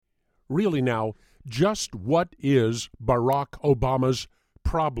Really now, just what is Barack Obama's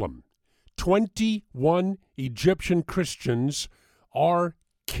problem? 21 Egyptian Christians are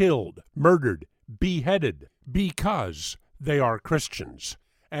killed, murdered, beheaded because they are Christians.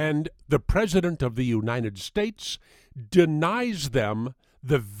 And the President of the United States denies them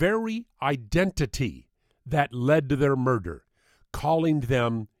the very identity that led to their murder, calling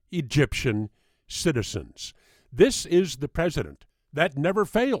them Egyptian citizens. This is the president that never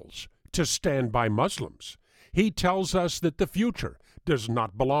fails to stand by Muslims. He tells us that the future does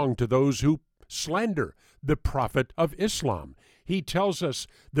not belong to those who slander the Prophet of Islam. He tells us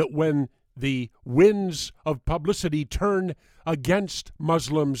that when the winds of publicity turn against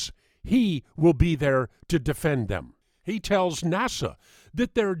Muslims, he will be there to defend them. He tells NASA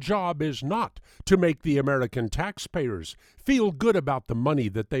that their job is not to make the American taxpayers feel good about the money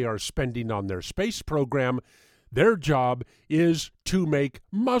that they are spending on their space program. Their job is to make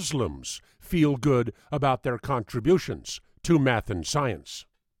Muslims feel good about their contributions to math and science.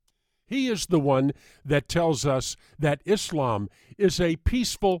 He is the one that tells us that Islam is a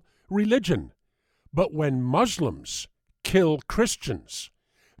peaceful religion. But when Muslims kill Christians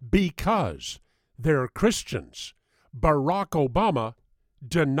because they're Christians, Barack Obama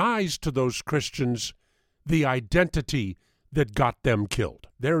denies to those Christians the identity that got them killed.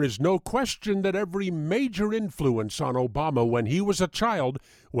 There is no question that every major influence on Obama when he was a child,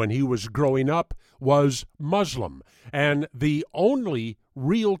 when he was growing up, was Muslim. And the only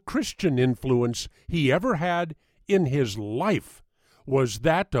real Christian influence he ever had in his life was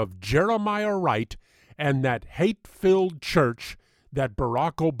that of Jeremiah Wright and that hate-filled church that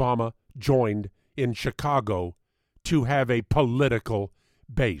Barack Obama joined in Chicago to have a political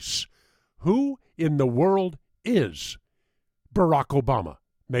base. Who in the world is Barack Obama?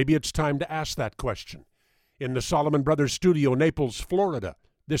 Maybe it's time to ask that question. In the Solomon Brothers studio, Naples, Florida,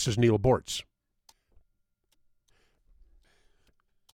 this is Neal Boortz.